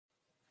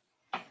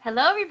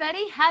Hello,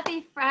 everybody.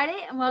 Happy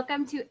Friday, and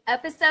welcome to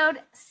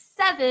episode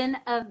 7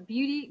 of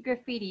Beauty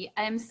Graffiti.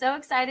 I am so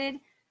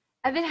excited.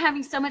 I've been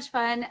having so much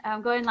fun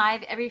going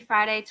live every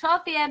Friday,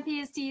 12 p.m.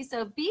 PST,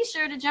 so be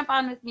sure to jump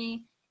on with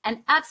me and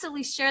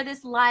absolutely share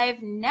this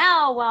live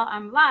now while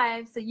I'm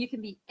live so you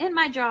can be in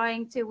my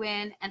drawing to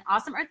win an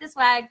awesome Earth This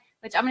Swag,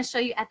 which I'm going to show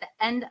you at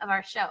the end of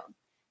our show.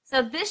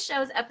 So this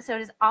show's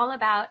episode is all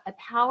about a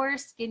power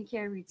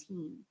skincare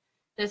routine.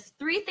 There's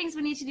 3 things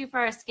we need to do for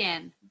our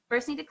skin.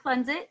 First, we need to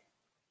cleanse it.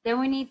 Then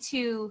we need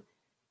to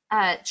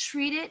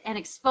treat it and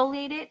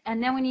exfoliate it.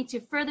 And then we need to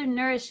further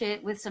nourish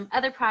it with some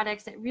other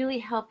products that really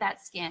help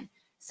that skin.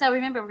 So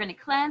remember, we're going to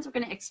cleanse, we're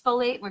going to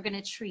exfoliate, we're going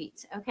to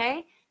treat,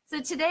 okay? So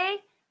today,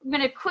 I'm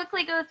going to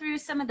quickly go through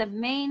some of the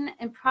main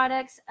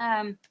products.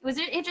 It was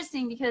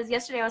interesting because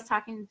yesterday I was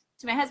talking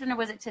to my husband, or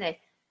was it today?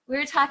 We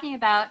were talking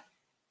about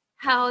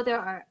how there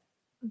are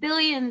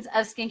billions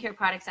of skincare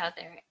products out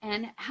there,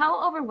 and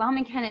how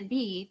overwhelming can it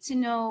be to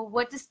know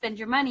what to spend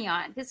your money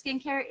on? Because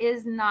skincare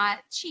is not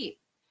cheap.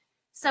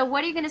 So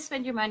what are you going to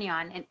spend your money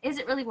on, and is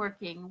it really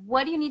working?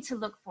 What do you need to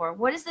look for?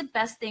 What is the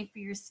best thing for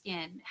your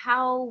skin?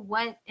 How,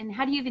 what, and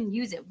how do you even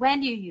use it?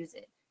 When do you use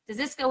it? Does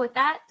this go with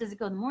that? Does it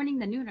go in the morning,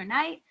 the noon, or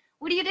night?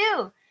 What do you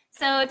do?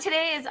 So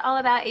today is all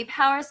about a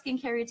power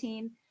skincare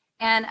routine,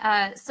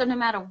 and so no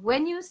matter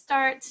when you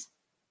start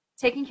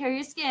taking care of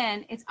your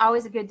skin, it's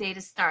always a good day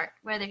to start,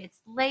 whether it's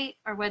late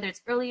or whether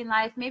it's early in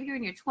life. Maybe you're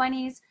in your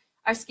 20s,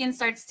 our skin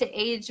starts to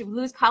age, we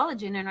lose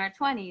collagen in our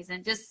 20s,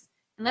 and just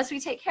unless we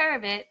take care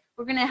of it,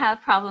 we're going to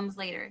have problems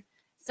later.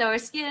 So our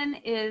skin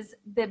is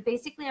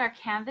basically our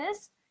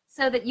canvas,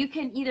 so that you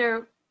can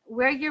either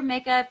wear your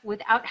makeup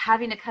without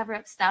having to cover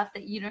up stuff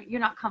that you're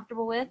not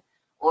comfortable with,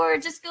 or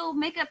just go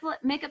makeup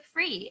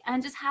free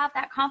and just have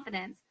that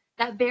confidence,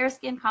 that bare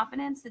skin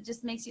confidence that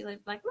just makes you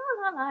look like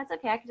la la la, it's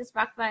okay, I can just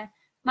rock my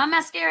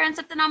mascara and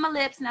something on my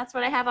lips, and that's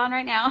what I have on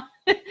right now.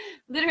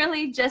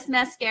 Literally just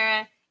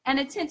mascara and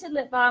a tinted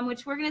lip balm,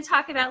 which we're going to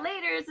talk about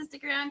later, so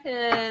stick around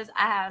because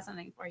I have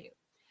something for you.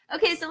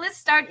 Okay, so let's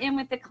start in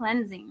with the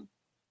cleansing.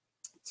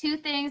 2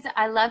 things that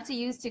I love to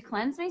use to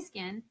cleanse my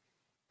skin,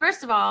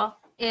 first of all,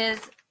 is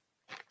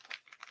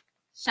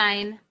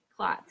Shine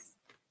cloths.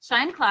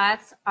 Shine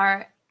cloths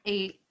are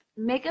a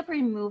makeup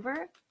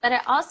remover, but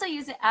I also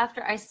use it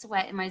after I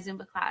sweat in my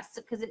Zumba class,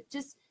 because it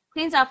just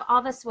cleans off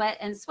all the sweat,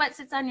 and sweat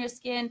sits on your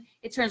skin.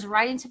 It turns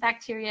right into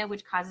bacteria,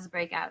 which causes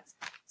breakouts.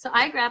 So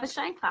I grab a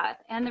Shine cloth,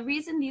 and the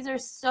reason these are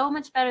so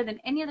much better than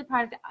any other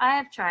product I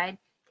have tried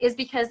is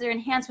because they're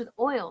enhanced with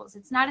oils.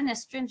 It's not an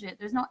astringent.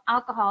 There's no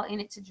alcohol in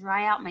it to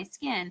dry out my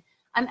skin.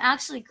 I'm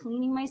actually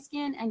cleaning my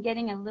skin and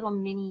getting a little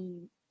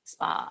mini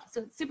spa.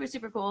 So it's super,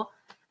 super cool.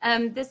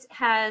 This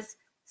has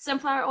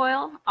sunflower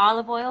oil,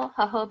 olive oil,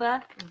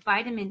 jojoba,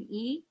 vitamin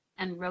E,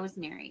 and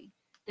rosemary.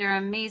 They're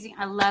amazing.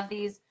 I love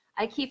these.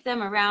 I keep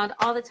them around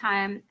all the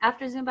time.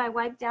 After Zumba, I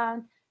wipe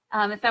down.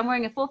 If I'm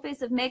wearing a full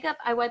face of makeup,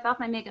 I wipe off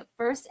my makeup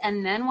first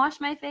and then wash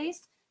my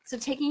face. So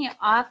taking it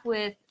off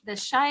with the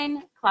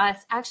Shine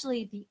cloths,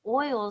 actually the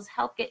oils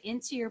help get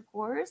into your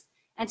pores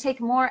and take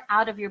more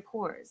out of your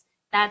pores.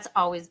 That's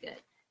always good.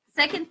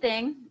 Second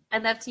thing I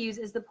love to use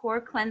is the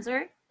pore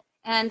cleanser.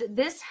 And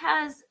this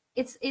has,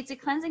 it's a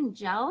cleansing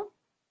gel.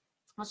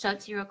 I'll show it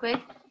to you real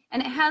quick.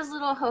 And it has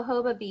little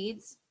jojoba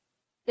beads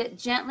that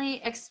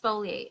gently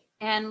exfoliate.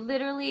 And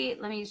literally,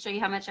 let me show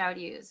you how much I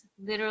would use.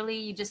 Literally,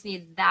 you just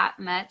need that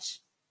much.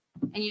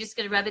 And you're just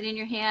going to rub it in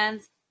your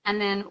hands and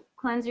then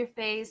cleanse your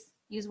face.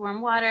 Use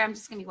warm water. I'm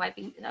just going to be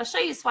wiping. I'll show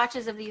you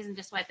swatches of these and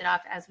just wipe it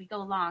off as we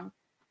go along.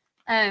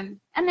 And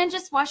then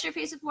just wash your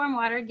face with warm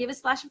water. Give a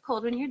splash of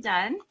cold when you're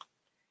done.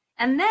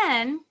 And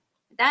then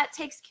that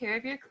takes care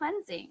of your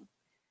cleansing.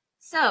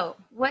 So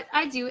what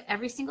I do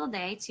every single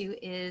day too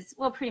is,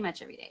 well, pretty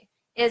much every day,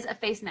 is a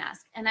face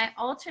mask. And I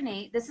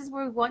alternate. This is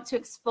where we want to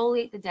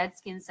exfoliate the dead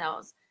skin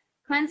cells.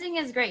 Cleansing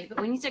is great,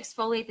 but we need to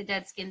exfoliate the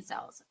dead skin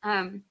cells.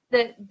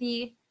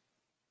 The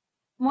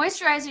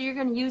moisturizer you're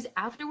going to use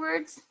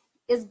afterwards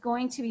is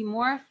going to be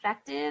more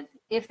effective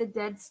if the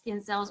dead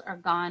skin cells are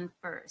gone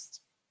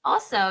first.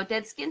 Also,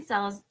 dead skin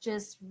cells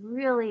just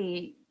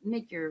really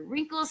make your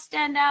wrinkles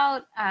stand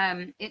out.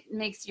 It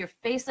makes your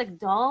face look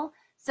dull.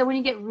 So when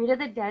you get rid of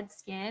the dead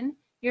skin,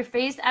 your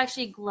face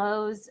actually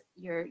glows,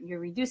 you're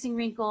reducing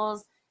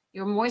wrinkles,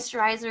 your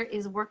moisturizer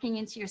is working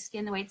into your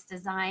skin the way it's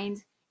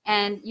designed,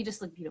 and you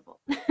just look beautiful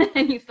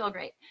and you feel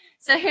great.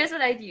 So here's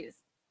what I'd use.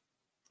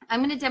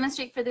 I'm going to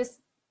demonstrate for this.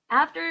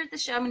 After the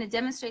show, I'm going to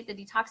demonstrate the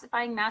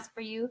detoxifying mask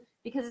for you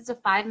because it's a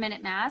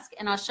 5-minute mask,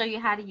 and I'll show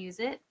you how to use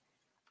it.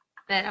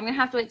 But I'm going to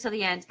have to wait till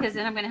the end because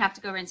then I'm going to have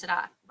to go rinse it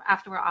off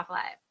after we're off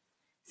live.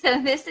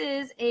 So this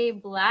is a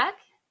black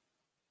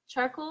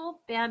charcoal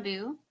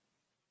bamboo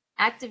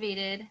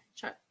activated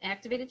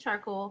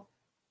charcoal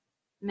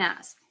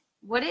mask.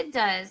 What it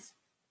does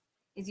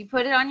is you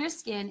put it on your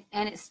skin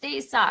and it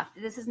stays soft.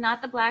 This is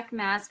not the black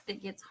mask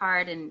that gets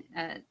hard and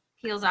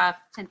peels off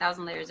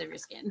 10,000 layers of your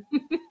skin.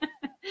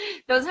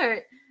 Those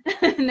hurt.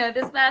 No,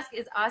 this mask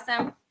is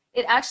awesome.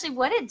 It actually,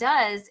 what it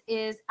does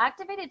is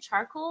activated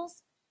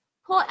charcoals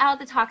pull out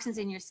the toxins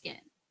in your skin.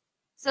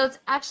 So it's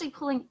actually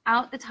pulling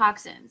out the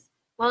toxins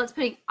while it's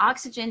putting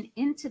oxygen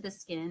into the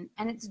skin,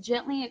 and it's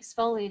gently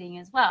exfoliating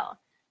as well.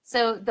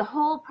 So the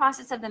whole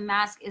process of the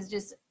mask is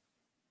just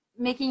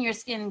making your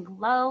skin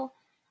glow.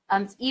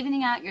 It's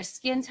evening out your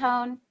skin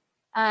tone.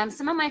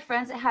 Some of my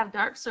friends that have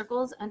dark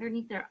circles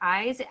underneath their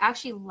eyes, it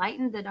actually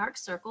lightened the dark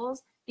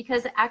circles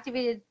because the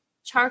activated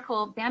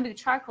charcoal, bamboo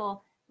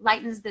charcoal,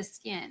 lightens the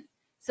skin.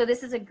 So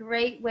this is a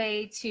great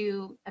way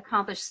to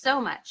accomplish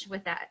so much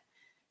with that.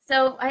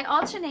 So I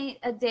alternate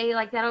a day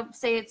like that. I'll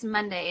say it's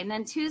Monday, and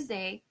then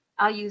Tuesday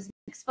I'll use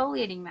an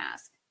exfoliating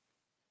mask.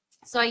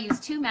 So I use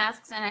 2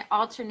 masks and I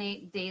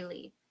alternate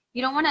daily.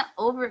 You don't want to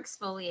over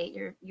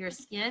exfoliate your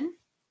skin.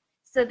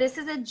 So this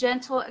is a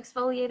gentle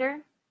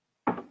exfoliator.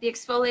 The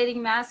exfoliating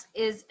mask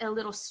is a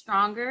little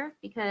stronger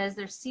because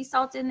there's sea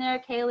salt in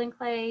there, kaolin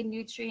clay,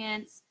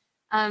 nutrients,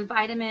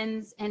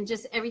 vitamins, and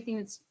just everything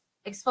that's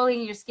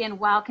exfoliating your skin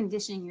while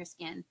conditioning your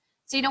skin.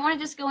 So you don't want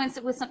to just go in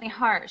with something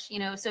harsh, you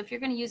know. So if you're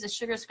going to use a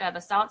sugar scrub,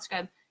 a salt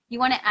scrub, you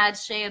want to add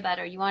shea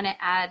butter, you want to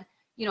add,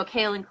 you know,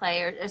 kaolin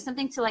clay or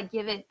something to like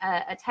give it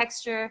a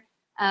texture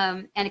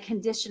and a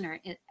conditioner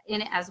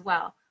in it as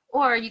well.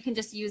 Or you can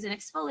just use an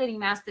exfoliating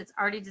mask that's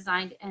already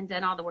designed and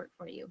done all the work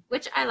for you,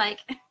 which I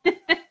like.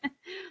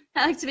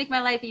 I like to make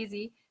my life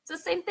easy. So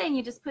same thing,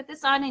 you just put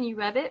this on and you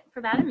rub it for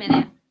about a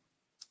minute.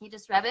 You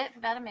just rub it for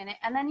about a minute,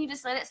 and then you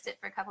just let it sit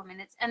for a couple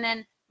minutes, and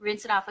then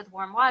rinse it off with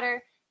warm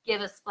water.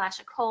 Give a splash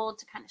of cold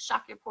to kind of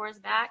shock your pores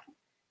back.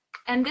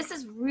 And this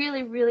is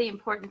really, really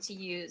important to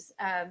use.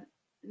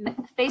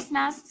 Face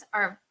masks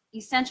are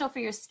essential for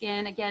your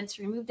skin, again,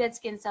 to remove dead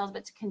skin cells,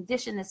 but to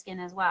condition the skin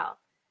as well.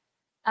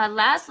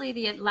 Lastly,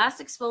 the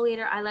last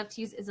exfoliator I love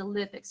to use is a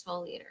lip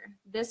exfoliator.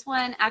 This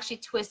one actually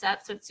twists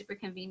up, so it's super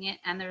convenient,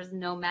 and there's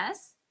no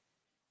mess.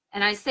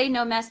 And I say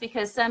no mess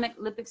because some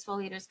lip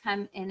exfoliators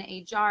come in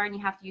a jar and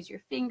you have to use your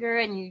finger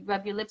and you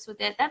rub your lips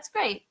with it. That's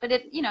great, but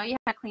it, you know, you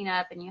have to clean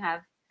up and you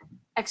have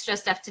extra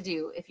stuff to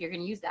do if you're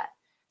going to use that.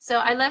 So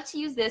I love to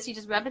use this. You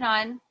just rub it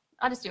on.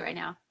 I'll just do it right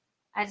now.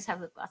 I just have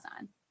lip gloss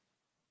on.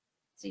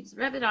 So you just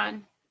rub it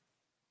on.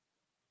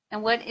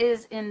 And what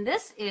is in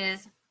this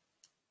is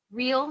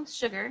real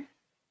sugar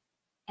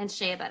and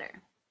shea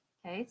butter.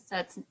 Okay, so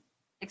it's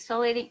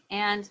exfoliating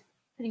and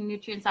putting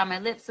nutrients on my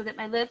lips so that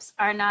my lips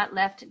are not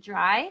left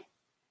dry.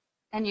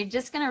 And you're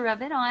just going to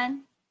rub it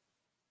on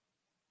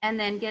and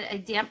then get a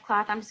damp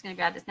cloth. I'm just going to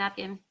grab this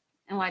napkin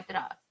and wipe it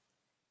off.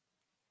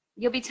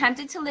 You'll be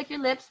tempted to lick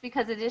your lips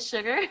because it is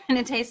sugar and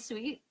it tastes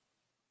sweet.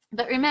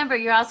 But remember,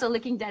 you're also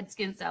licking dead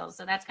skin cells,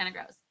 so that's kind of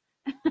gross.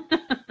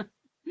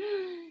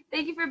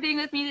 Thank you for being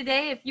with me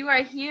today. If you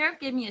are here,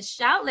 give me a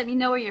shout. Let me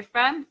know where you're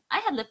from. I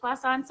had lip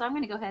gloss on, so I'm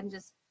going to go ahead and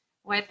just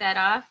wipe that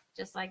off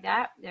just like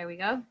that. There we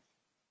go.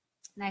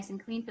 Nice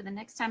and clean for the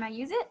next time I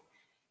use it.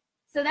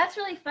 So that's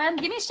really fun.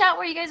 Give me a shout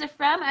where you guys are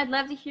from. I'd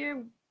love to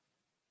hear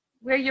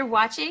where you're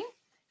watching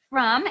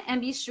from,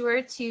 and be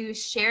sure to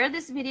share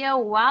this video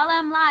while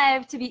I'm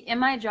live to be in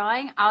my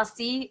drawing. I'll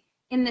see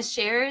in the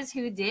shares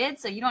who did,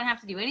 so you don't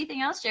have to do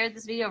anything else. Share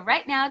this video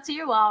right now to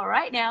your wall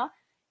right now,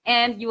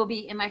 and you will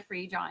be in my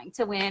free drawing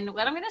to win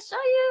what I'm going to show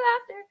you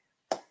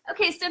after.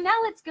 Okay, so now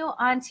let's go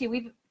on to,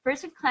 we've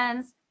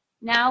cleansed,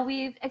 now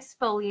we've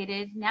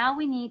exfoliated, now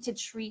we need to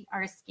treat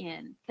our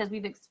skin because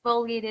we've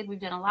exfoliated,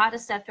 we've done a lot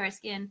of stuff to our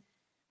skin.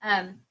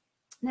 The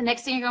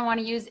next thing you're going to want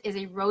to use is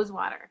a rose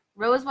water.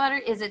 Rose water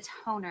is a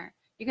toner.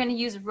 You're going to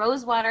use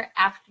rose water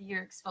after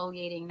your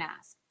exfoliating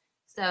mask.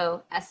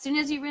 So as soon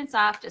as you rinse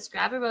off, just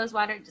grab a rose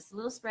water, just a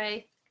little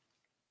spray,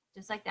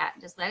 just like that.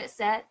 Just let it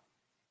set.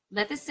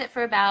 Let this sit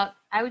for about,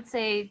 I would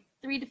say,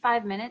 3 to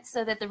 5 minutes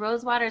so that the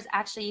rose water is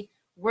actually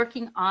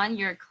working on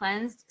your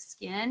cleansed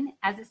skin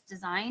as it's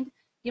designed.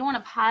 You don't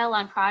want to pile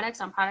on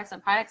products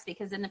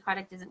because then the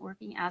product isn't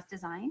working as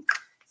designed.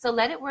 So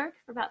let it work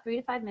for about 3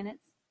 to 5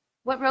 minutes.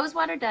 What rose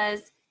water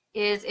does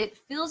is it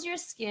fills your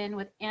skin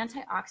with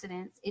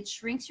antioxidants. It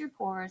shrinks your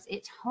pores.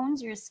 It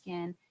tones your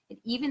skin. It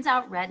evens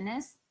out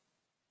redness.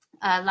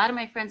 A lot of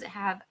my friends that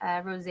have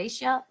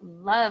rosacea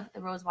love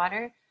the rose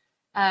water.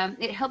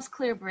 It helps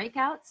clear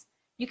breakouts.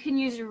 You can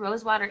use your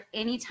rose water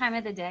any time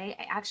of the day.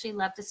 I actually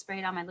love to spray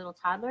it on my little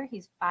toddler.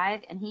 He's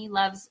 5 and he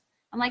loves,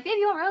 I'm like, baby,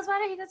 you want rose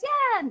water? He goes,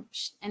 yeah,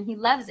 and he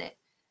loves it.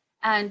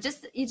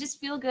 You just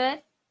feel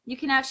good. You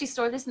can actually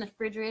store this in the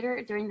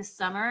refrigerator during the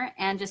summer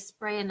and just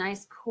spray a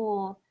nice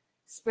cool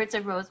spritz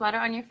of rose water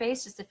on your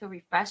face just to feel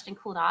refreshed and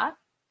cooled off.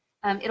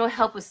 It'll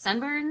help with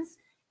sunburns.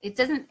 It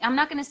doesn't, I'm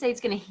not going to say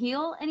it's going to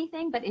heal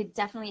anything, but it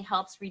definitely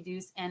helps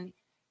reduce and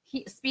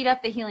speed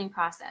up the healing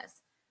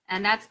process.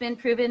 And that's been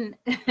proven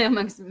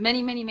amongst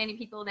many, many, many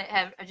people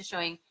that are just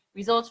showing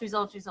results with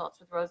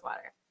rose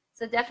water.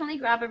 So definitely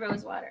grab a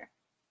rose water.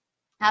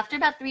 After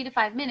about 3 to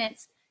 5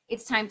 minutes,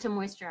 it's time to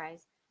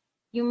moisturize.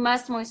 You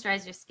must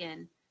moisturize your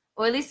skin.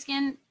 Oily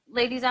skin,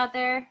 ladies out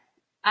there,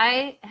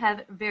 I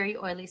have very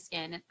oily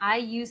skin, and I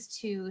used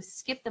to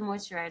skip the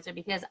moisturizer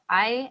because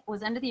I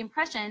was under the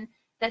impression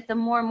that the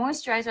more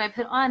moisturizer I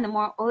put on, the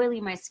more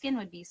oily my skin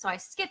would be. So I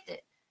skipped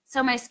it.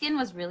 So my skin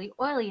was really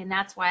oily, and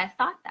that's why I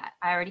thought that.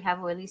 I already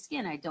have oily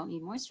skin. I don't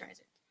need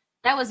moisturizer.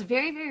 That was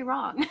very, very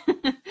wrong.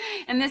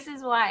 And this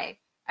is why.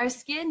 Our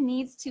skin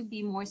needs to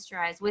be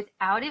moisturized.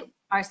 Without it,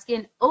 our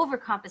skin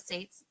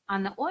overcompensates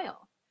on the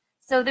oil.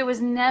 So there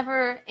was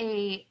never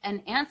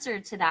an answer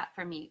to that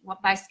for me.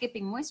 By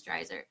skipping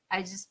moisturizer,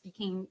 I just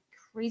became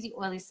crazy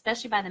oily,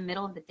 especially by the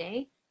middle of the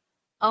day.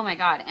 Oh my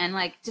God. And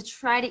like to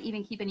try to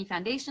even keep any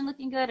foundation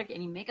looking good or get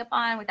any makeup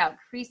on without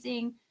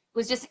creasing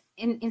was just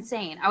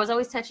insane. I was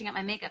always touching up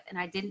my makeup and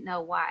I didn't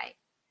know why.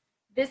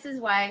 This is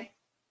why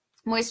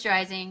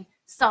moisturizing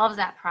solves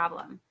that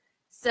problem.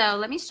 So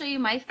let me show you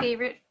my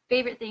favorite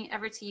thing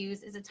ever to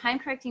use is a time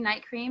correcting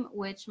night cream,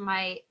 which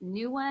my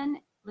new one,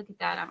 look at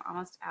that, I'm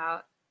almost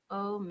out.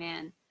 Oh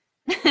man.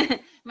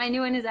 My new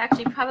one is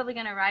actually probably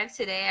going to arrive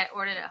today. I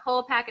ordered a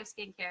whole pack of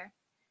skincare.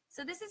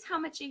 So this is how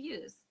much you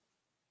use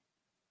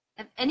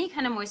of any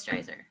kind of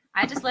moisturizer.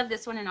 I just love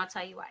this one and I'll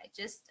tell you why.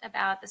 Just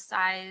about the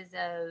size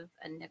of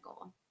a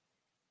nickel.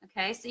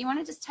 Okay, so you want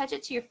to just touch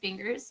it to your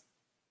fingers.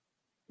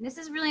 And this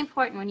is really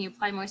important when you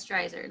apply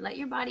moisturizer. Let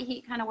your body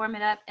heat kind of warm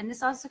it up. And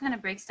this also kind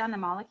of breaks down the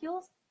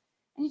molecules.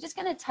 And you're just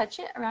going to touch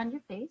it around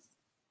your face.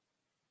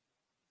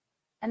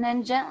 And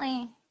then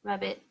gently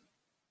rub it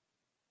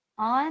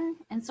on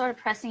and sort of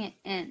pressing it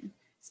in.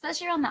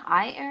 Especially around the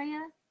eye area.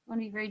 You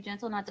want to be very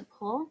gentle not to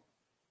pull.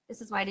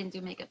 This is why I didn't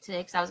do makeup today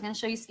because I was going to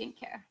show you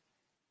skincare.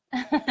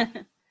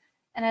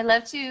 And I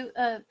love to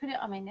put it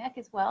on my neck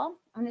as well.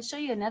 I'm going to show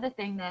you another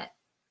thing that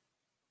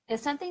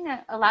is something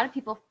that a lot of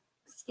people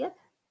skip.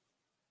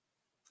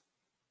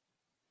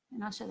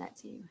 And I'll show that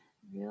to you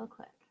real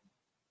quick.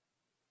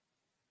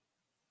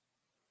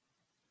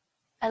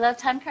 I love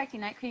time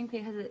correcting night cream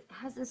because it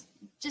has this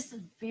just a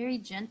very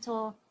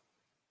gentle,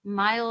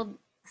 mild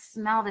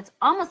smell that's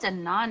almost a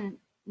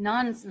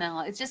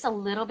non-smell. It's just a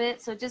little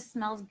bit, so it just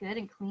smells good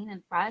and clean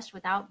and fresh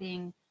without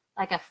being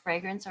like a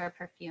fragrance or a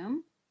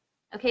perfume.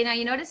 Okay, now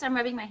you notice I'm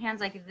rubbing my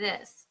hands like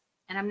this,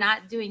 and I'm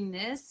not doing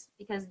this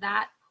because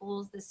that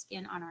pulls the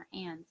skin on our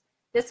hands.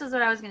 This is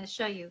what I was going to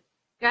show you.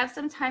 Grab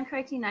some time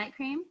correcting night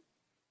cream,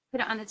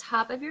 put it on the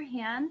top of your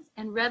hands,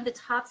 and rub the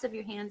tops of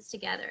your hands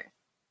together.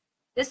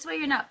 This way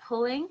you're not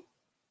pulling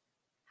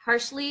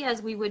harshly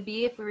as we would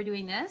be if we were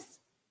doing this.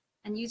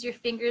 And use your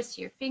fingers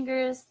to your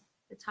fingers,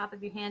 the top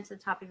of your hand to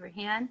the top of your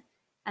hand.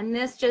 And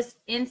this just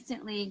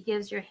instantly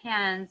gives your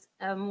hands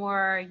a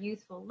more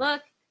youthful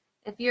look.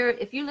 If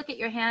you look at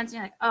your hands and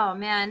you're like, oh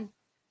man,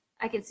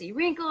 I can see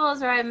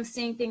wrinkles or I'm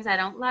seeing things I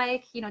don't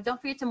like, you know,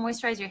 don't forget to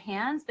moisturize your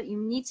hands, but you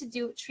need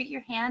to treat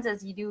your hands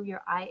as you do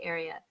your eye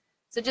area.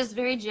 So just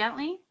very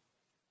gently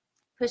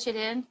push it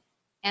in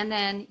and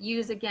then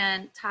use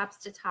again tops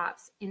to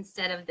tops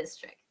instead of this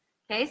trick.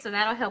 Okay, so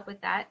that'll help with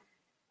that.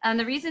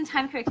 The reason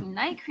time correcting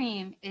night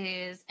cream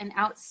is an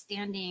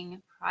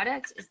outstanding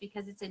product is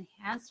because it's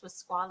enhanced with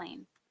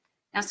squalane.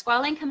 Now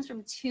squalane comes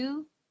from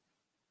two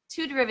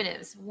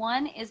derivatives.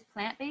 One is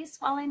plant-based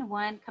squalane,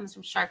 one comes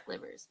from shark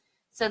livers.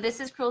 So this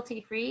is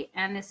cruelty-free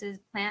and this is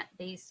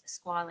plant-based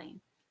squalane.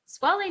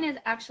 Squalane is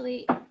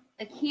actually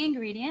a key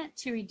ingredient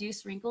to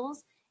reduce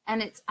wrinkles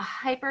and it's a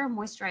hyper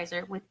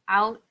moisturizer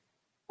without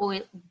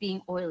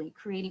being oily,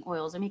 creating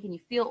oils or making you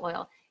feel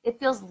oil. It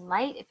feels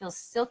light, it feels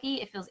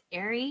silky, it feels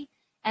airy.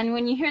 And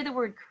when you hear the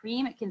word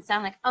cream, it can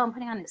sound like, oh, I'm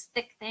putting on this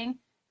thick thing,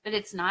 but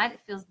it's not.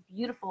 It feels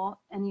beautiful,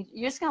 and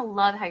you're just going to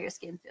love how your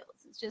skin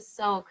feels. It's just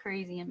so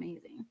crazy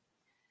amazing.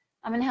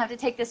 I'm going to have to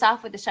take this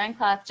off with the Shine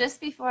Cloth just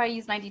before I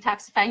use my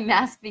detoxifying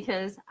mask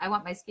because I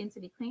want my skin to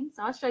be clean.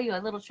 So I'll show you a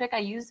little trick I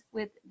use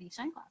with the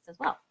Shine Cloth as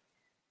well.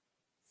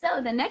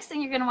 So the next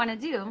thing you're going to want to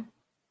do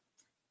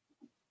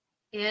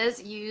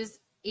is use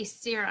a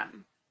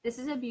serum. This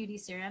is a beauty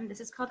serum. This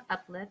is called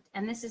Uplift,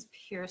 and this is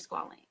pure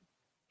squalane.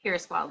 Pure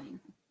squalane.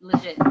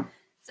 Legit.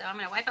 So I'm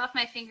going to wipe off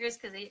my fingers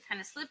because they get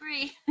kind of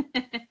slippery.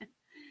 And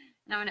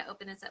I'm going to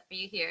open this up for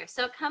you here.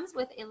 So it comes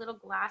with a little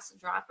glass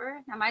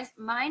dropper. Now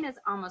mine is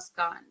almost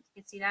gone.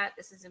 You can see that.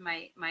 This is in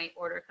my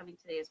order coming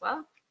today as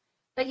well.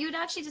 But you would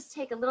actually just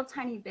take a little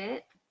tiny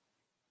bit.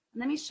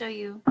 Let me show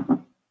you.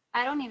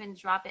 I don't even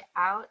drop it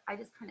out. I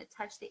just kind of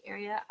touch the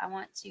area I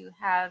want to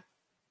have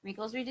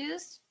wrinkles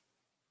reduced.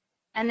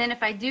 And then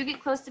if I do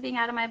get close to being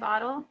out of my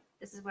bottle,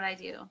 this is what I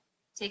do.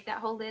 Take that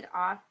whole lid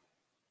off.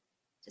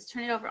 Just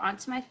turn it over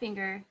onto my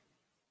finger,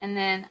 and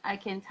then I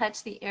can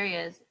touch the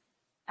areas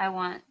I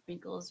want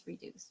wrinkles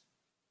reduced.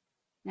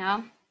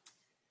 Now,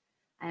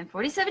 I am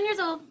 47 years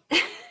old,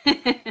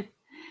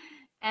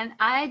 and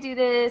I do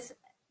this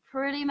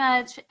pretty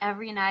much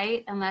every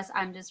night unless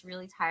I'm just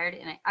really tired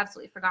and I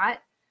absolutely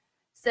forgot.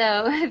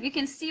 So if you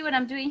can see what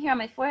I'm doing here on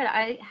my forehead,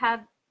 I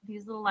have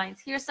these little lines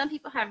here. Some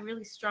people have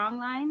really strong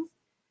lines.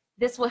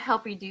 This will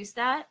help reduce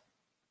that.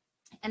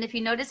 And if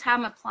you notice how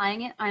I'm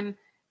applying it, I'm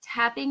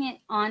tapping it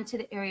onto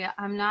the area.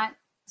 I'm not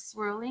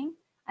swirling.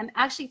 I'm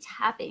actually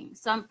tapping.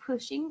 So I'm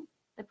pushing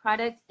the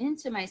product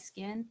into my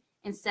skin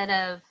instead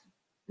of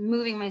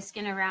moving my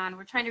skin around.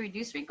 We're trying to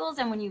reduce wrinkles,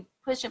 and when you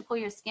push and pull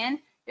your skin,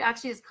 you're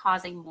actually just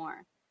causing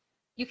more.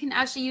 You can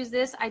actually use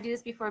this. I do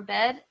this before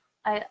bed.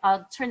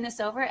 I'll turn this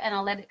over and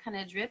I'll let it kind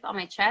of drip on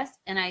my chest,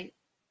 and I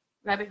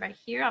rub it right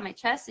here on my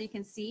chest so you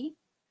can see.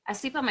 I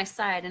sleep on my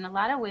side, and a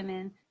lot of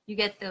women you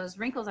get those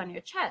wrinkles on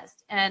your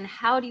chest. And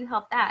how do you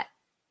help that?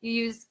 You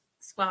use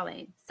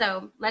squalane.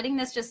 So letting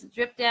this just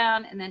drip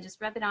down and then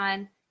just rub it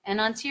on and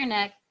onto your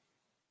neck.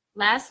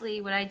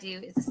 Lastly, what I do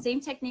is the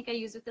same technique I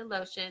use with the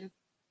lotion.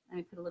 Let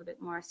me put a little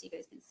bit more so you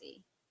guys can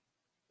see.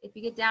 If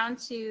you get down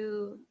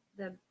to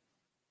the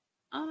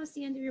almost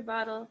the end of your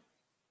bottle,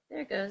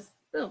 there it goes,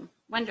 boom,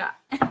 one drop.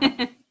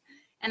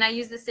 And I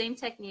use the same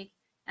technique,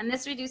 and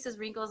this reduces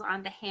wrinkles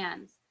on the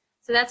hands.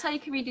 So that's how you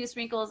can reduce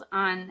wrinkles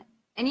on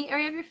any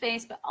area of your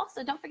face, but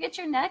also don't forget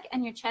your neck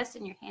and your chest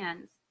and your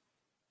hands.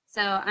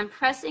 So I'm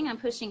pressing, I'm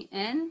pushing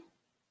in.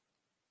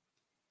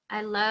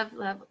 I love,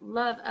 love,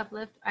 love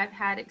Uplift. I've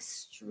had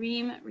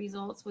extreme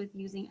results with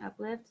using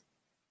Uplift.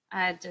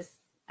 I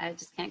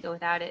just can't go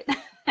without it.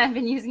 I've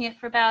been using it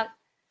for about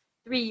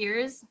 3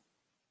 years,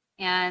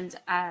 and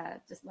I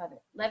just love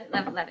it, love it,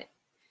 love it, love it.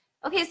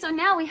 Okay, so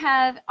now we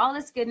have all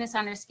this goodness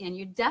on our skin.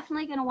 You're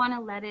definitely gonna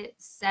wanna let it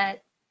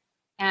set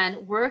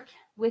and work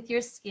with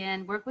your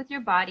skin, work with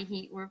your body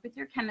heat, work with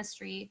your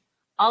chemistry.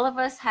 All of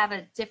us have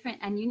a different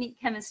and unique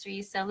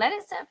chemistry, so let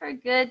it set for a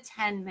good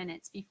 10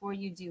 minutes before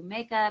you do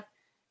makeup,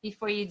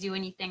 before you do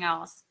anything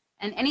else.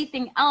 And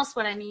anything else,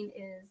 what I mean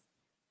is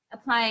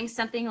applying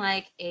something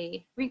like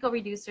a wrinkle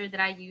reducer that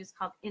I use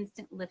called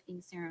Instant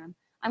Lifting Serum.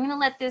 I'm gonna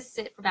let this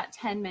sit for about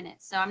 10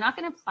 minutes. So I'm not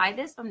gonna apply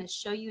this, but I'm gonna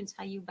show you and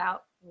tell you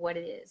about what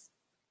it is.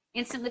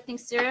 Instant Lifting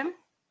Serum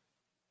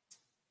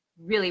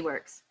really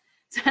works.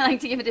 So I like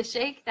to give it a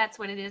shake. That's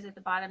what it is at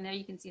the bottom there.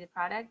 You can see the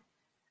product.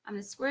 I'm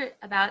gonna squirt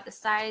about the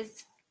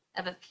size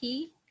of a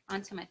pea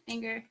onto my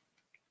finger.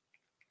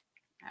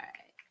 All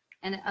right,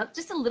 and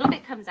just a little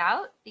bit comes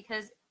out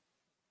because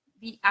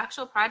the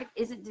actual product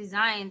isn't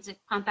designed to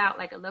pump out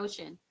like a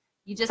lotion.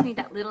 You just need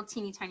that little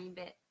teeny tiny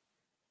bit.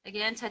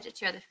 Again, touch it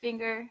to your other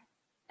finger,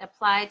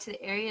 apply to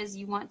the areas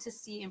you want to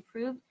see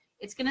improved.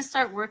 It's gonna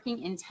start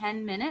working in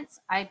 10 minutes.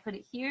 I put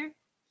it here,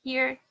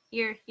 here,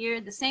 here,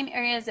 here, the same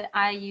areas that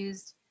I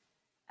used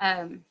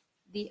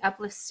the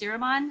Uplift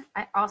Serum on.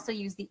 I also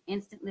use the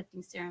Instant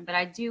Lifting Serum, but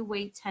I do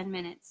wait 10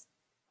 minutes.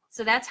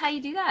 So that's how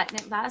you do that.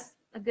 And it lasts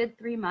a good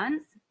 3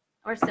 months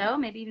or so,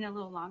 maybe even a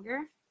little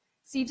longer.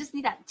 So you just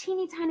need that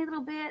teeny tiny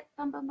little bit,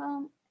 boom, boom,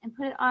 boom, and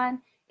put it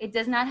on. It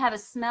does not have a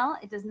smell.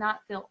 It does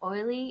not feel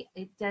oily.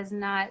 It does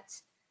not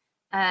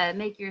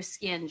make your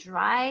skin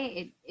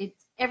dry.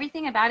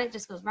 Everything about it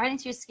just goes right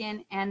into your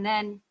skin. And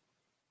then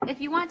if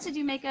you want to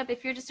do makeup,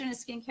 if you're just doing a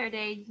skincare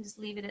day, you can just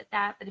leave it at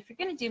that. But if you're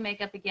going to do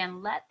makeup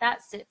again, let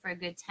that sit for a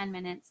good 10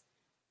 minutes.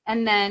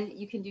 And then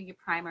you can do your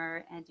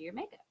primer and do your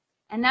makeup.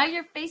 And now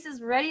your face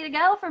is ready to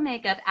go for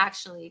makeup,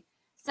 actually.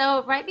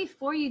 So right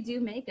before you do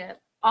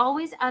makeup,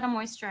 always add a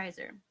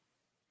moisturizer.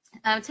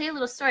 I'll tell you a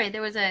little story.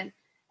 There was a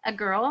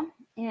girl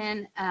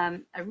in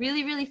a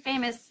really, really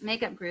famous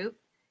makeup group,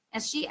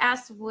 and she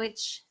asked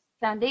which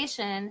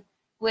foundation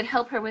would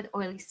help her with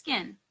oily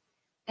skin.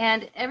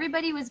 And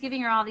everybody was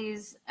giving her all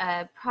these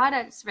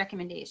products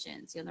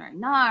recommendations, you know,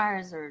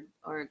 NARS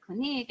or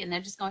Clinique, and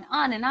they're just going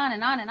on and on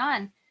and on and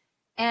on.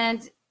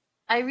 And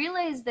I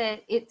realized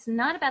that it's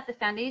not about the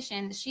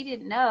foundation. She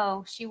didn't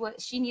know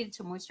she needed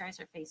to moisturize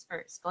her face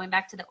first, going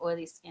back to the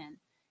oily skin.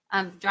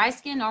 Dry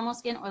skin, normal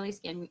skin, oily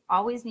skin, we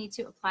always need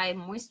to apply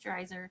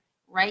moisturizer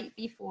right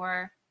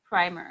before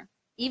primer.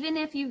 Even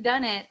if you've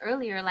done it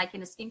earlier, like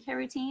in a skincare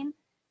routine,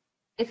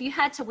 if you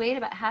had to wait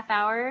about half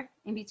hour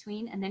in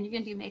between and then you're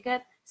gonna do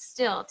makeup,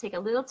 still take a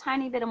little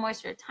tiny bit of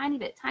moisture, tiny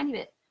bit,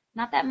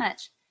 not that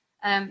much.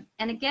 And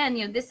again,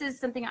 you know, this is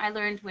something I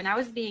learned when I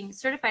was being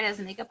certified as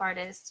a makeup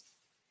artist.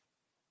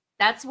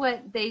 That's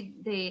what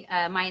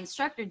my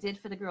instructor did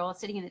for the girl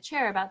sitting in the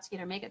chair about to get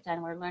her makeup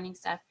done. We're learning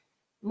stuff.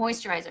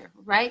 Moisturizer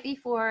right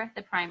before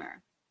the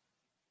primer.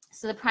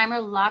 So the primer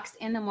locks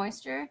in the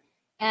moisture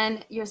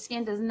and your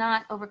skin does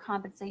not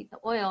overcompensate the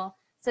oil.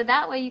 So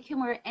that way you can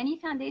wear any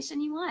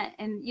foundation you want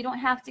and you don't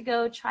have to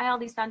go try all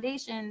these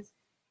foundations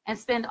and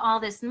spend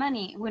all this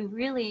money when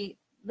really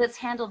let's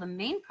handle the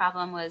main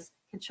problem was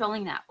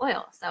controlling that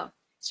oil. So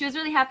she was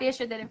really happy I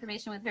shared that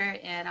information with her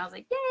and I was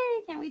like,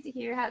 yay, can't wait to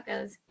hear how it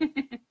goes.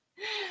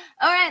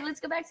 All right, let's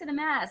go back to the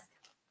mask.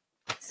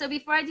 So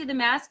before I do the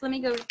mask, let me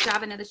go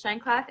grab another shine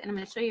cloth and I'm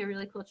going to show you a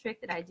really cool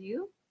trick that I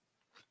do.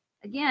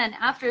 Again,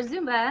 after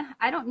Zumba,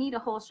 I don't need a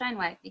whole shine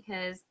wipe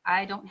because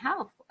I don't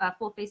have a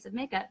full face of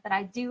makeup, but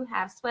I do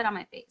have sweat on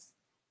my face.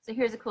 So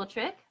here's a cool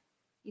trick.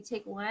 You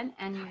take one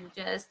and you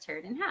just tear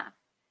it in half.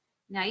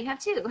 Now you have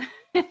two.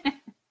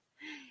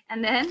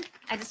 And then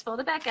I just fold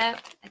it back up.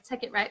 I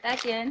tuck it right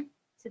back in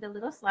to the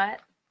little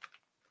slot,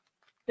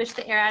 push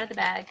the air out of the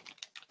bag,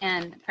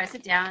 and press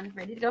it down,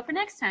 ready to go for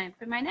next time,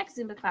 for my next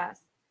Zumba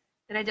class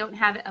that I don't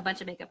have a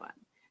bunch of makeup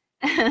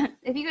on.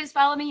 If you guys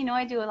follow me, you know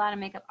I do a lot of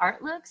makeup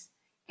art looks,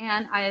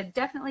 and I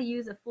definitely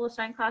use a full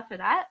shine cloth for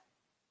that.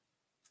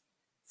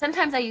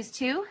 Sometimes I use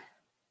two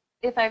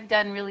if I've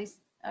done really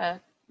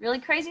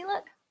crazy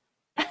look,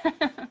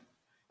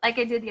 like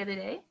I did the other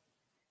day.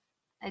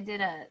 I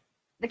did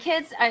the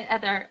kids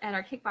at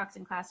our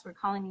kickboxing class were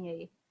calling me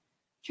a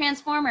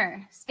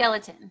transformer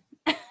skeleton.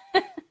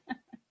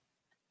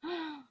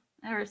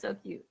 They were so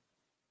cute.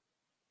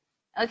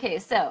 Okay,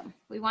 so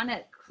we want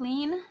a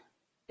clean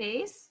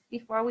face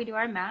before we do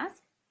our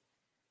mask.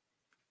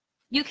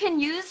 You can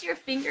use your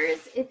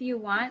fingers if you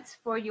want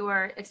for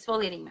your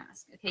exfoliating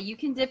mask. Okay, you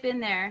can dip in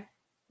there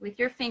with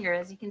your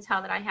fingers, you can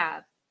tell that I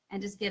have,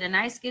 and just get a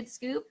nice good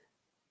scoop.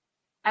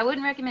 I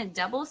wouldn't recommend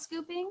double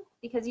scooping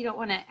because you don't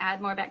want to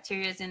add more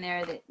bacteria in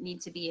there that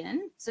need to be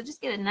in. So just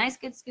get a nice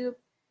good scoop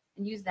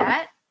and use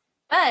that.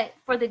 But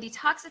for the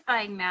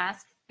detoxifying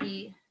mask,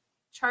 the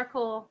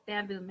charcoal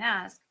bamboo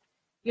mask,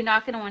 you're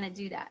not going to want to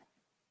do that.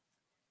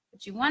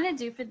 What you want to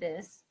do for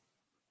this,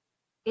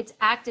 it's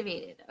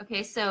activated.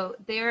 Okay, so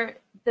the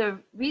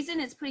reason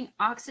it's putting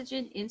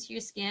oxygen into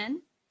your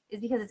skin is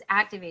because it's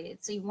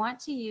activated. So you want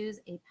to use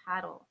a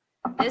paddle.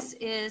 This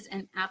is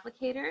an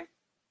applicator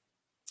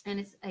and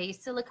it's a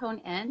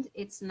silicone end.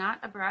 It's not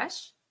a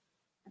brush.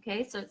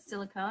 Okay, so it's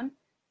silicone.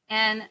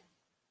 And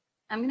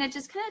I'm going to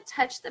just kind of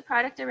touch the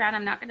product around.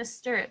 I'm not going to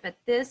stir it, but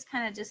this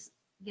kind of just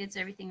gets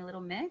everything a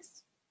little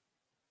mixed.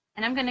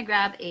 And I'm going to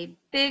grab a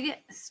big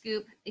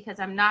scoop because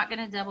I'm not going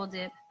to double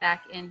dip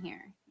back in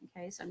here.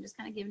 Okay, so I'm just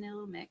kind of giving it a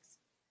little mix.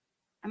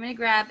 I'm going to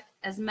grab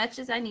as much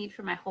as I need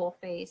for my whole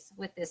face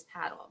with this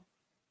paddle.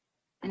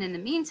 And in the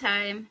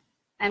meantime,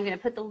 I'm going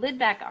to put the lid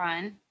back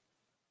on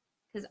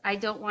because I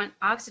don't want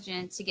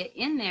oxygen to get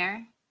in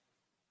there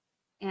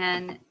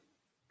and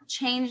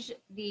change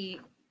the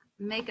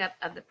makeup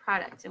of the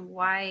product and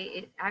why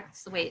it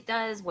acts the way it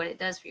does, what it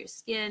does for your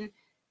skin.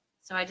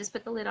 So I just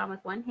put the lid on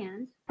with one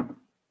hand.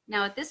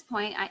 Now at this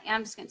point, I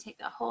am just going to take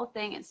the whole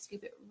thing and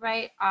scoop it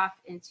right off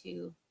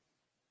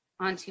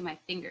onto my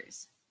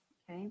fingers.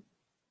 Okay,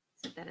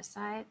 set that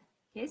aside.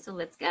 Okay, so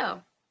let's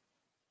go.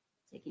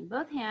 Taking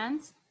both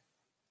hands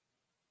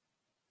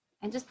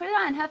and just put it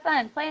on. Have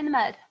fun. Play in the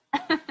mud.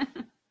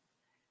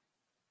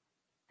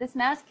 This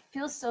mask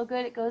feels so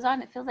good. It goes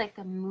on. It feels like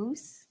a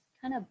mousse,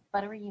 kind of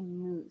buttery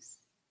mousse.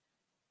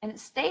 And it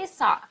stays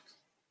soft.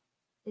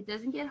 It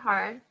doesn't get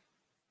hard.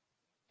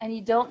 And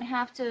you don't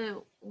have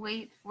to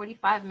wait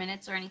 45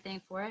 minutes or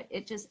anything for it.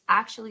 It just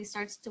actually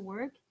starts to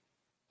work.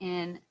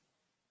 And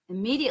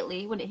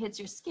immediately when it hits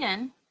your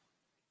skin,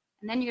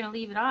 and then you're going to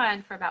leave it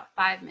on for about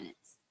 5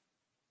 minutes.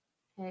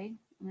 Okay,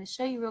 I'm going to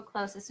show you real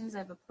close as soon as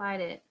I've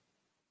applied it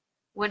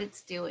what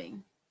it's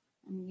doing.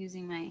 I'm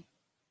using my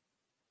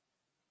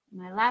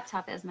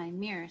laptop as my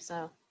mirror,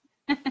 so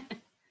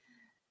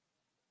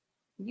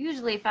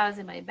usually if I was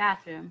in my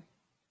bathroom,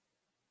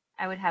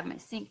 I would have my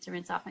sink to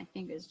rinse off my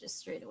fingers just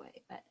straight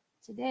away, but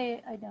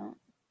today I don't.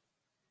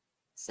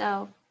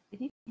 So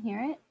if you can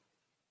hear it,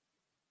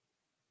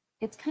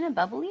 it's kind of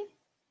bubbly.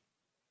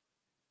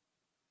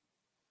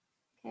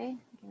 Okay,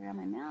 get around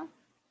my mouth.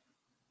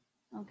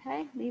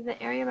 Okay, leave the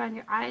area around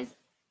your eyes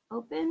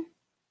open.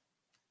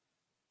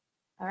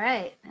 All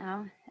right,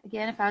 now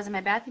again, if I was in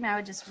my bathroom, I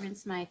would just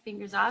rinse my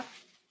fingers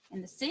off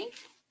in the sink,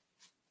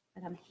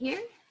 but I'm here.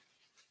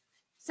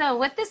 So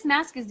what this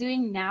mask is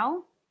doing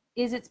now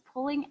is it's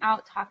pulling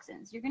out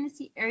toxins. You're going to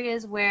see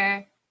areas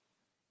where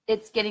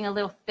it's getting a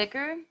little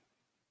thicker.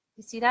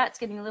 You see that? It's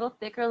getting a little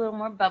thicker, a little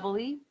more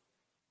bubbly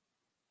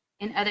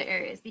in other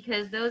areas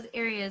because those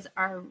areas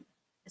are,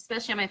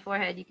 especially on my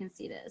forehead, you can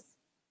see this.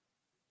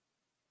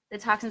 The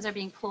toxins are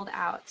being pulled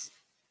out.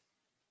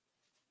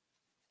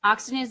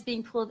 Oxygen is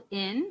being pulled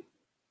in,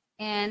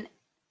 and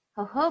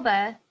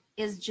jojoba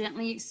is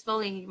gently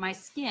exfoliating my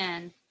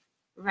skin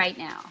right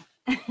now.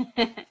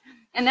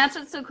 And that's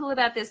what's so cool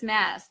about this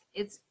mask.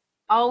 It's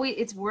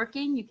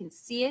working. You can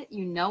see it.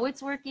 You know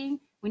it's working.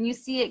 When you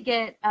see it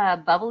get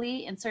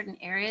bubbly in certain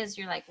areas,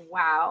 you're like,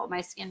 wow,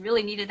 my skin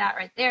really needed that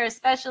right there.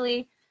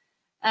 Especially,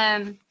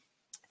 there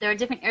are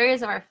different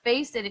areas of our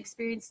face that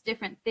experience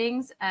different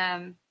things.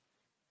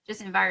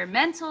 Just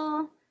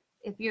environmental.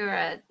 If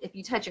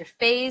you touch your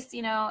face,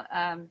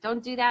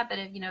 don't do that. But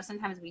if,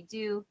 sometimes we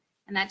do,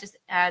 and that just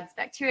adds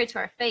bacteria to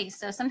our face.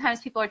 So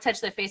sometimes people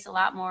touch their face a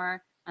lot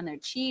more on their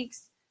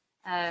cheeks.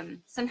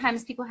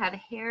 Sometimes people have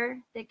hair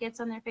that gets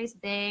on their face,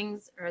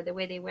 bangs, or the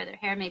way they wear their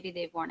hair. Maybe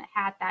they've worn a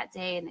hat that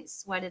day and they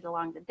sweated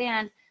along the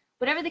band.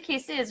 Whatever the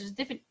case is, there's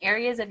different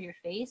areas of your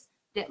face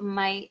that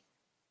might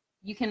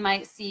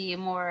see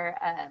more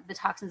the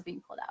toxins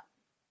being pulled out.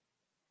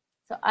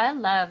 So I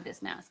love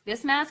this mask.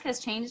 This mask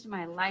has changed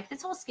my life.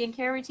 This whole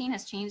skincare routine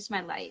has changed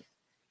my life.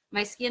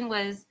 My skin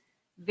was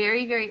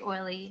very, very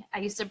oily. I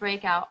used to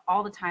break out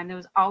all the time. There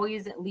was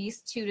always at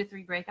least 2 to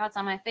 3 breakouts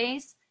on my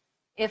face,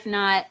 if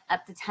not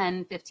up to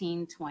 10,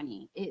 15,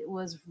 20. It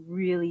was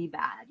really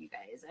bad, you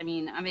guys. I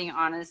mean, I'm being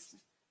honest.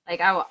 Like,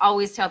 I will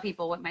always tell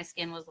people what my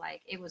skin was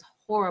like. It was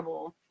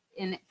horrible.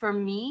 And for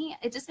me,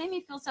 it just made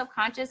me feel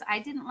self-conscious. I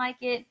didn't like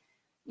it.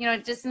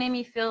 It just made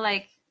me feel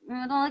like,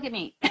 don't look at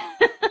me.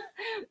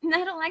 And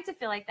I don't like to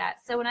feel like that.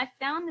 So when I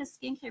found this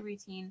skincare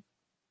routine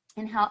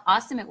and how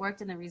awesome it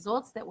worked and the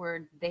results that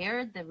were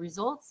there, the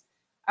results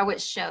are what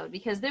showed,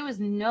 because there was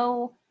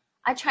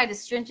I tried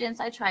astringents,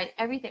 I tried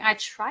everything. I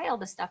tried all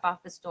the stuff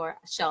off the store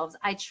shelves.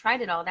 I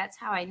tried it all. That's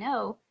how I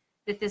know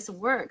that this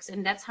works.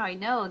 And that's how I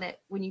know that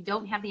when you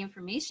don't have the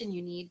information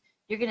you need,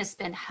 you're going to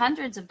spend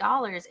hundreds of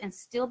dollars and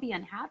still be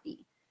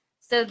unhappy.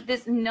 So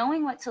this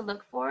knowing what to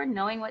look for,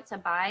 knowing what to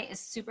buy is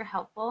super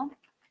helpful.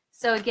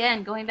 So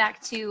again, going back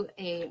to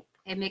a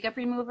makeup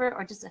remover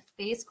or just a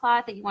face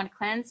cloth that you want to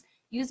cleanse,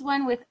 use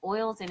one with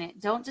oils in it.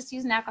 Don't just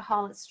use an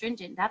alcohol that's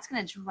stringent. That's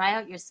going to dry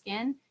out your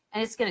skin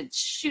and it's going to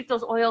shoot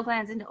those oil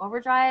glands into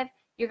overdrive.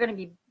 You're going to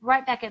be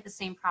right back at the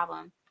same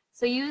problem.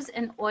 So use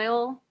an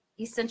oil,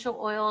 essential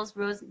oils.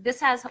 This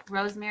has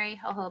rosemary,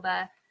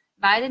 jojoba,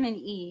 vitamin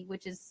E,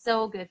 which is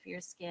so good for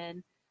your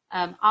skin.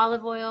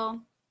 Olive oil.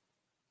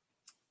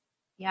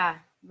 Yeah,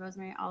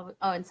 rosemary, olive,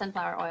 oh, and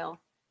sunflower oil.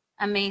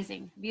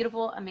 Amazing,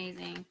 beautiful,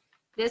 amazing.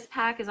 This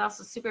pack is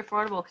also super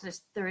affordable because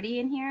there's 30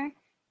 in here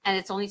and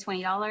it's only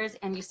 $20.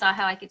 And you saw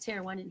how I could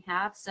tear one in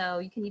half, so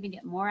you can even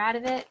get more out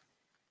of it.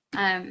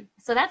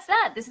 So that's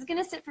that. This is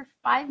going to sit for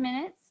 5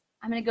 minutes.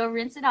 I'm going to go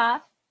rinse it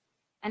off.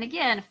 And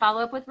again,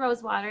 follow up with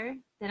rose water.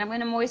 Then I'm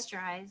going to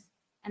moisturize.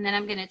 And then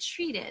I'm going to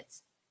treat it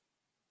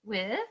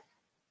with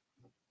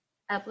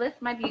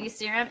Uplift My Beauty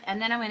Serum.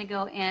 And then I'm going to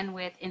go in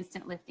with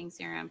Instant Lifting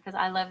Serum because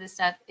I love this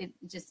stuff.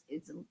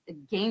 It's a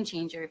game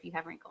changer if you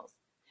have wrinkles.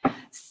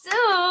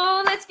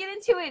 So let's get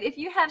into it. If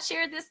you have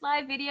shared this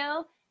live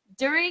video,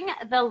 during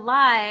the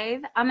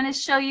live, I'm going to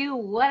show you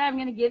what I'm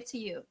going to give to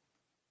you.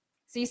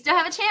 So you still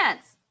have a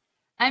chance.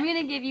 I'm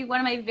going to give you one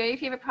of my very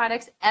favorite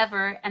products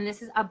ever, and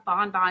this is a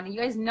bonbon. And you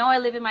guys know I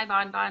live in my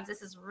bonbons.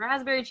 This is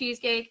raspberry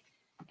cheesecake,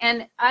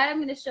 and I'm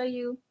going to show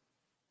you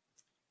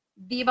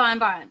the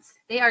bonbons.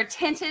 They are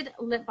tinted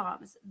lip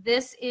balms.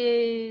 This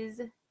is,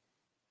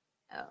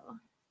 oh,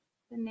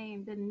 the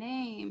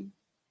name.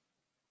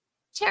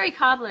 Cherry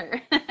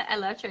Cobbler. I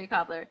love Cherry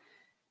Cobbler.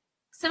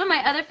 Some of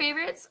my other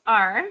favorites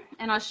are,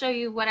 and I'll show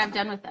you what I've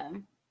done with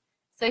them.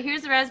 So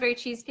here's the raspberry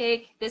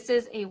cheesecake. This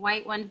is a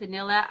white one,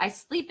 vanilla. I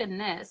sleep in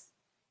this.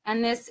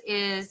 And this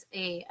is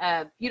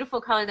a beautiful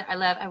color that I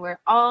love. I wear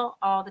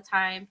all the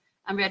time.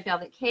 Red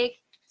velvet cake.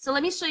 So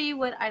let me show you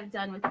what I've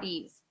done with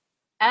these.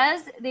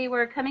 As they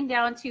were coming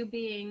down to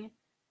being,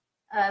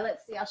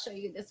 let's see, I'll show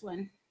you this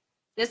one.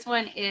 This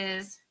one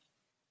is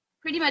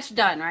pretty much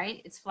done,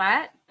 right? It's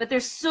flat, but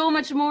there's so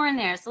much more in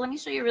there. So let me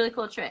show you a really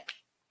cool trick.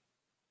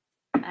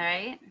 All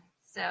right.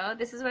 So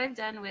this is what I've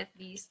done with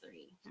these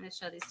three. I'm going to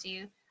show these to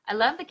you. I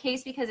love the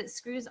case because it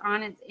screws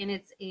on, and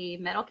it's a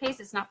metal case.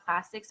 It's not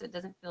plastic, so it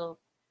doesn't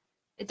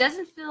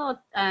feel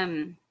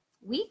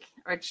weak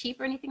or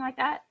cheap or anything like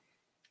that.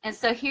 And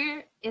so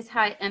here is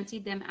how I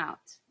emptied them out.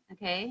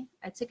 Okay,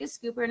 I took a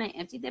scooper and I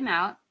emptied them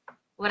out.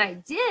 What I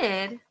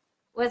did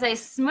was I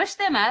smushed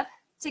them up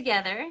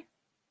together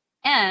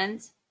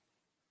and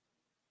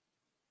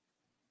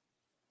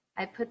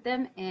I put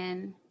them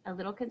in a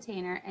little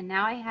container, and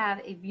now I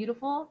have a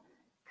beautiful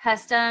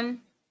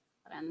custom,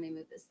 hold on, let me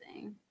move this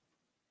thing.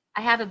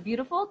 I have a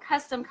beautiful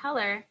custom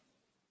color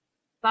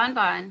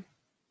bonbon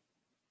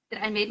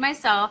that I made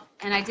myself,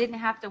 and I didn't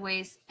have to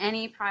waste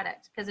any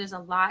product because there's a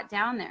lot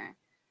down there.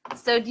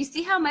 So do you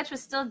see how much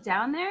was still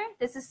down there?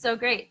 This is so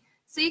great.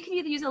 So you can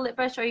either use a lip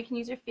brush or you can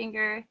use your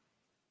finger,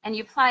 and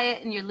you apply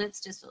it and your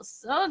lips just feel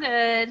so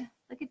good.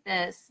 Look at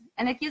this.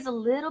 And it gives a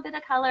little bit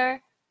of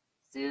color.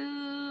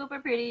 Super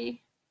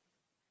pretty.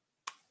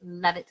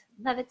 Love it,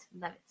 love it,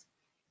 love it.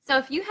 So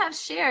if you have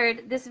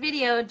shared this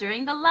video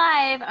during the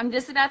live, I'm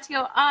just about to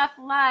go off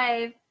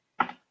live.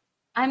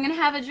 I'm going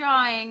to have a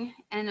drawing,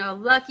 and a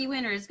lucky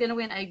winner is going to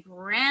win a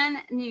brand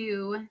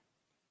new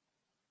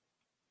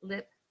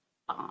lip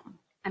balm.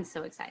 I'm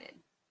so excited.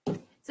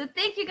 So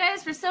thank you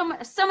guys for so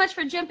much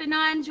for jumping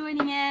on,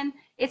 joining in.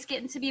 It's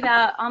getting to be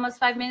about almost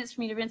 5 minutes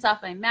for me to rinse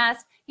off my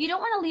mask. You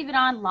don't want to leave it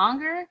on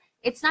longer.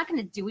 It's not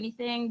going to do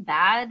anything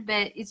bad,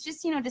 but it's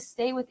just, you know, to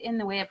stay within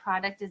the way a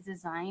product is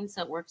designed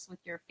so it works with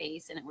your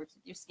face and it works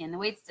with your skin. The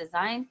way it's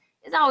designed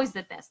is always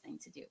the best thing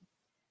to do.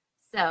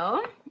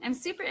 So I'm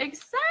super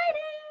excited.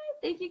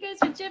 Thank you guys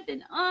for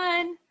jumping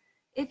on.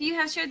 If you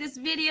have shared this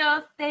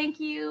video, thank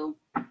you.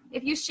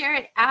 If you share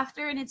it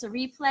after and it's a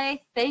replay,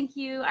 thank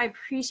you. I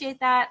appreciate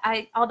that.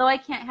 Although I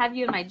can't have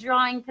you in my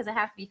drawing because I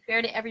have to be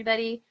fair to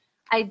everybody,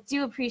 I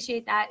do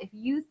appreciate that. If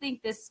you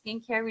think this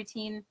skincare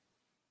routine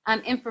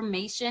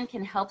information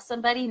can help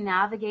somebody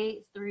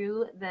navigate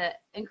through the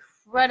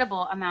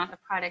incredible amount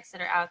of products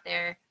that are out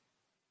there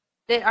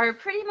that are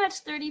pretty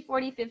much $30,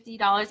 $40,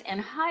 $50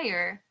 and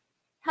higher,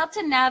 help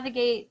to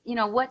navigate, you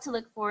know, what to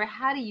look for,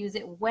 how to use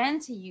it, when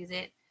to use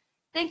it.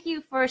 Thank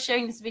you for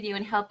sharing this video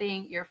and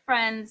helping your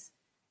friends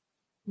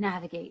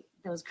navigate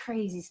those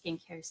crazy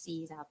skincare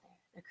seas out there.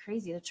 They're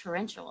crazy, they're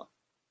torrential.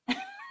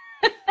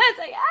 It's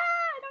like,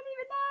 I don't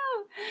even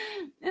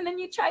know. And then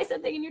you try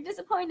something and you're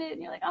disappointed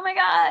and you're like, oh my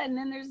God. And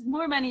then there's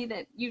more money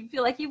that you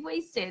feel like you've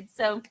wasted.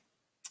 So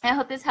I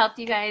hope this helped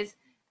you guys.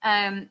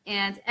 And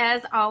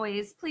as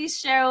always, please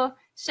show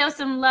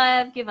some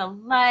love, give a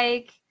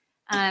like.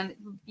 If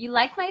you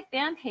like my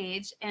fan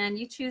page and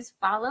you choose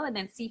follow and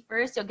then see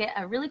first, you'll get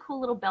a really cool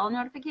little bell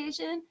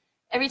notification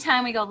every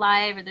time we go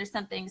live or there's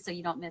something, so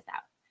you don't miss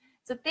out.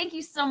 So thank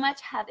you so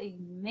much. Have an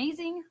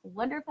amazing,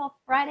 wonderful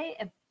Friday,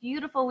 a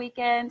beautiful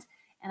weekend.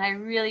 And I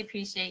really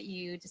appreciate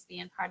you just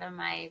being part of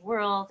my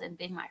world and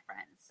being my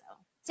friend. So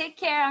take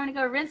care. I'm going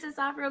to go rinse this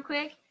off real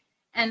quick.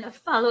 and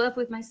follow up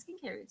with my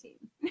skincare routine.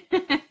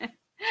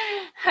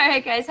 All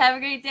right, guys, have a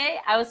great day.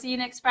 I will see you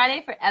next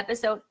Friday for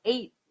episode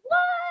 8. What?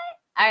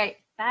 All right,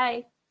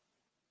 bye.